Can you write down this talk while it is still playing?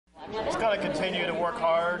just going to continue to work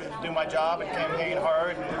hard and do my job and campaign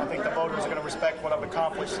hard, and I think the voters are going to respect what I've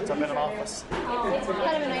accomplished since I've been in office. It's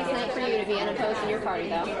kind of a nice night for you to be unopposed in your party,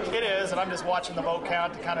 though. It is, and I'm just watching the vote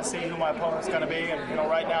count to kind of see who my opponent's going to be, and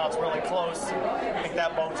right now it's really close. I think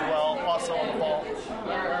that bodes well, also in the fall.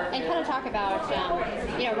 And kind of talk about,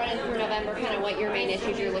 running through November, kind of what your main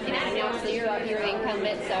issues you're looking at. I know obviously you're the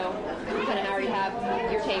incumbent, so you kind of already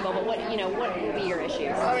have your table, but what will be your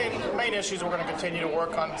issues? I mean, main issues, we're going to continue to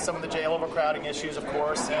work on some of the jail overcrowding issues, of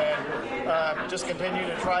course, and just continue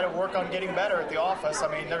to try to work on getting better at the office.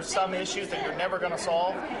 I mean, there's some issues that you're never going to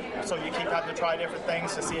solve, so you keep having to try different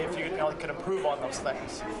things to see if you can improve on those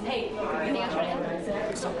things. Hey, anything else you want to add? Good.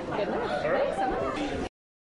 Thanks so much.